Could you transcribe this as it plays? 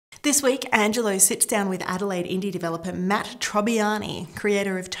This week, Angelo sits down with Adelaide indie developer Matt Trobbiani,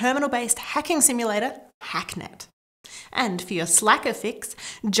 creator of terminal-based hacking simulator Hacknet. And for your slacker fix,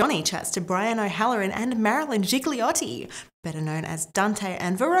 Jonny chats to Brian O'Halloran and Marilyn Ghigliotti, better known as Dante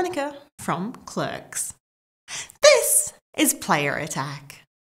and Veronica from Clerks. This is Player Attack.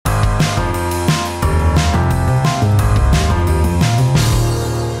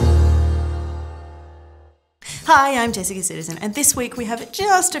 Hi, I'm Jessica Citizen, and this week we have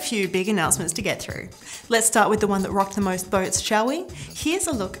just a few big announcements to get through. Let's start with the one that rocked the most boats, shall we? Here's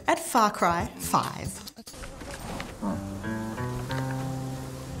a look at Far Cry 5.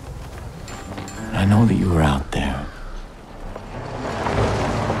 I know that you were out there.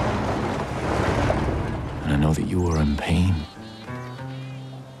 And I know that you were in pain.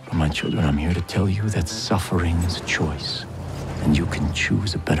 But my children, I'm here to tell you that suffering is a choice, and you can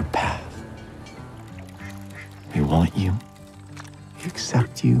choose a better path. We want you, we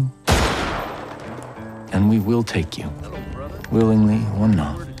accept you, and we will take you, willingly or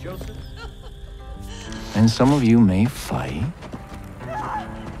not. And some of you may fight,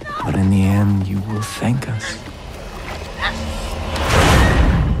 but in the end, you will thank us.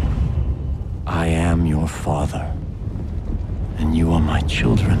 I am your father, and you are my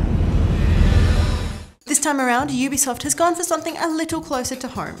children. This time around, Ubisoft has gone for something a little closer to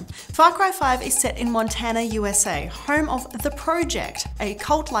home. Far Cry 5 is set in Montana, USA, home of The Project, a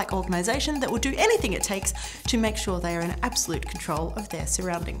cult-like organisation that will do anything it takes to make sure they are in absolute control of their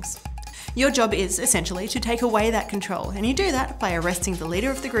surroundings. Your job is, essentially, to take away that control, and you do that by arresting the leader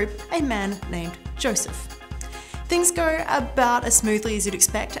of the group, a man named Joseph. Things go about as smoothly as you'd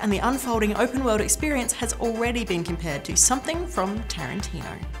expect, and the unfolding open-world experience has already been compared to something from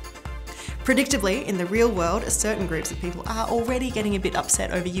Tarantino. Predictably, in the real world, certain groups of people are already getting a bit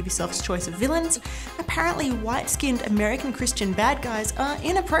upset over Ubisoft's choice of villains. Apparently, white-skinned American Christian bad guys are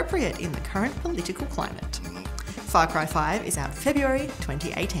inappropriate in the current political climate. Far Cry 5 is out February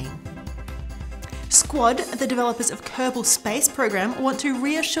 2018. Squad, the developers of Kerbal Space Program, want to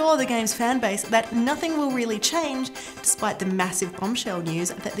reassure the game's fanbase that nothing will really change, despite the massive bombshell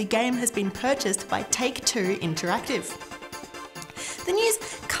news that the game has been purchased by Take-Two Interactive. The news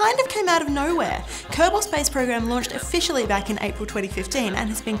kind of came out of nowhere. Kerbal Space Program launched officially back in April 2015 and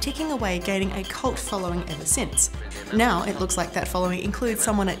has been ticking away, gaining a cult following ever since. Now it looks like that following includes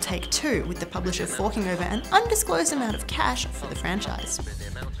someone at Take-Two, with the publisher forking over an undisclosed amount of cash for the franchise.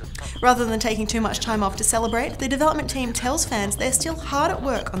 Rather than taking too much time off to celebrate, the development team tells fans they're still hard at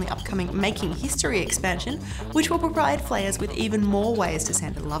work on the upcoming Making History expansion, which will provide players with even more ways to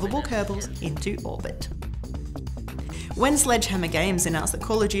send lovable Kerbals into orbit. When Sledgehammer Games announced that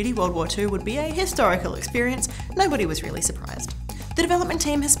Call of Duty World War II would be a historical experience, nobody was really surprised. The development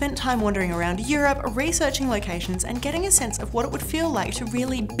team has spent time wandering around Europe, researching locations and getting a sense of what it would feel like to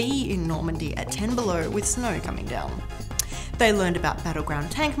really be in Normandy at 10 below with snow coming down. They learned about battleground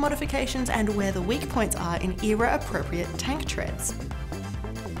tank modifications and where the weak points are in era-appropriate tank treads.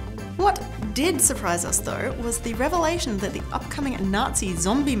 What did surprise us, though, was the revelation that the upcoming Nazi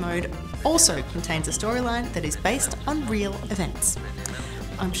zombie mode also contains a storyline that is based on real events.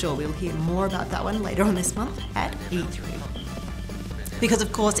 I'm sure we'll hear more about that one later on this month at E3. Because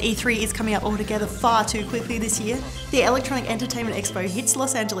of course E3 is coming up altogether far too quickly this year, the Electronic Entertainment Expo hits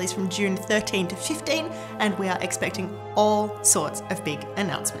Los Angeles from June 13 to 15, and we are expecting all sorts of big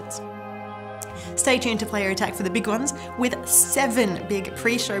announcements. Stay tuned to Player Attack for the big ones. With 7 big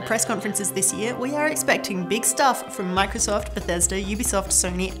pre-show press conferences this year, we are expecting big stuff from Microsoft, Bethesda, Ubisoft,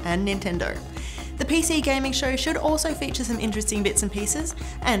 Sony and Nintendo. The PC gaming show should also feature some interesting bits and pieces,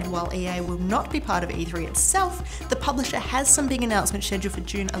 and while EA will not be part of E3 itself, the publisher has some big announcements scheduled for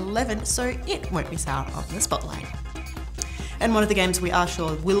June 11, so it won't miss out on the spotlight. And one of the games we are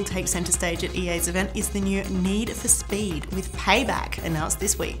sure will take centre stage at EA's event is the new Need for Speed, with Payback announced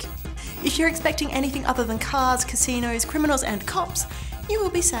this week. If you're expecting anything other than cars, casinos, criminals and cops, you will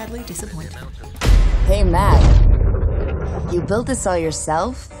be sadly disappointed. Hey Matt, you built this all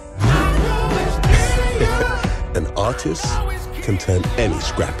yourself? An artist can turn any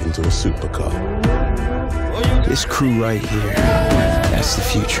scrap into a supercar. This crew right here, that's the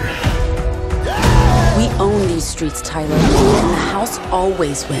future. We own these streets, Tyler, and the house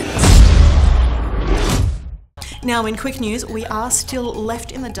always wins. Now in quick news, we are still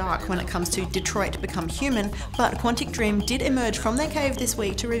left in the dark when it comes to Detroit Become Human, but Quantic Dream did emerge from their cave this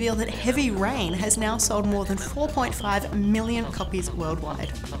week to reveal that Heavy Rain has now sold more than 4.5 million copies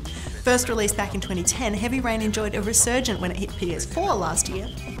worldwide. First released back in 2010, Heavy Rain enjoyed a resurgence when it hit PS4 last year.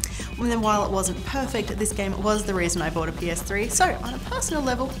 And then while it wasn't perfect, this game was the reason I bought a PS3, so on a personal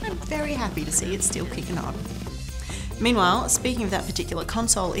level, I'm very happy to see it's still kicking on. Meanwhile, speaking of that particular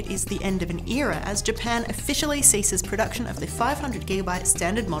console, it is the end of an era as Japan officially ceases production of the 500GB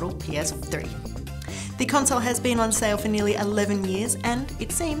standard model PS3. The console has been on sale for nearly 11 years and,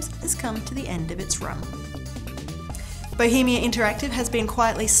 it seems, has come to the end of its run. Bohemia Interactive has been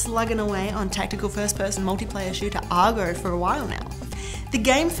quietly slugging away on tactical first-person multiplayer shooter Argo for a while now. The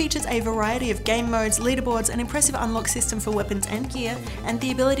game features a variety of game modes, leaderboards, an impressive unlock system for weapons and gear, and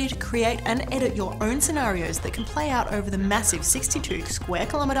the ability to create and edit your own scenarios that can play out over the massive 62 square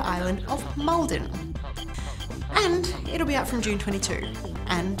kilometre island of Malden. And it'll be out from June 22,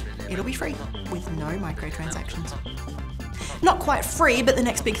 and it'll be free, with no microtransactions. Not quite free, but the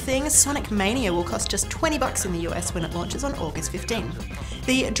next big thing, Sonic Mania will cost just $20 in the US when it launches on August 15.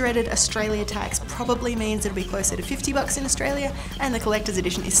 The dreaded Australia tax probably means it'll be closer to $50 in Australia, and the collector's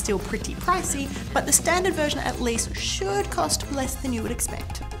edition is still pretty pricey, but the standard version at least should cost less than you would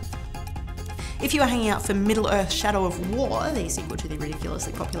expect. If you are hanging out for Middle-earth Shadow of War, the sequel to the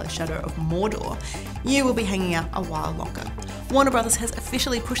ridiculously popular Shadow of Mordor, you will be hanging out a while longer. Warner Bros. Has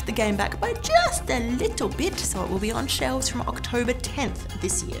officially pushed the game back by just a little bit, so it will be on shelves from October 10th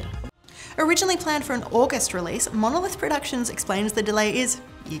this year. Originally planned for an August release, Monolith Productions explains the delay is,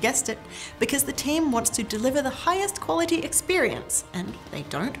 you guessed it, because the team wants to deliver the highest quality experience, and they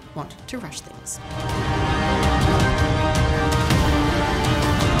don't want to rush things.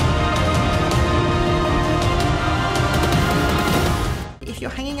 If you're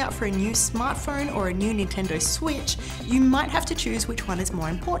hanging out for a new smartphone or a new Nintendo Switch, you might have to choose which one is more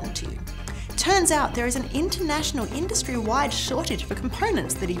important to you. Turns out there is an international industry-wide shortage for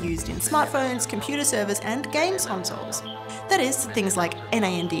components that are used in smartphones, computer servers, and games consoles. That is, things like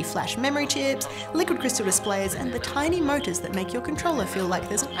NAND flash memory chips, liquid crystal displays, and the tiny motors that make your controller feel like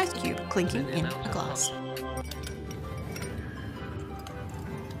there's an ice cube clinking in a glass.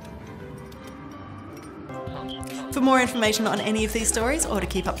 For more information on any of these stories, or to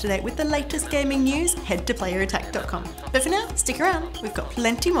keep up to date with the latest gaming news, head to playerattack.com. But for now, stick around, we've got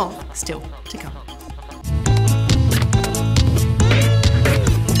plenty more still to come.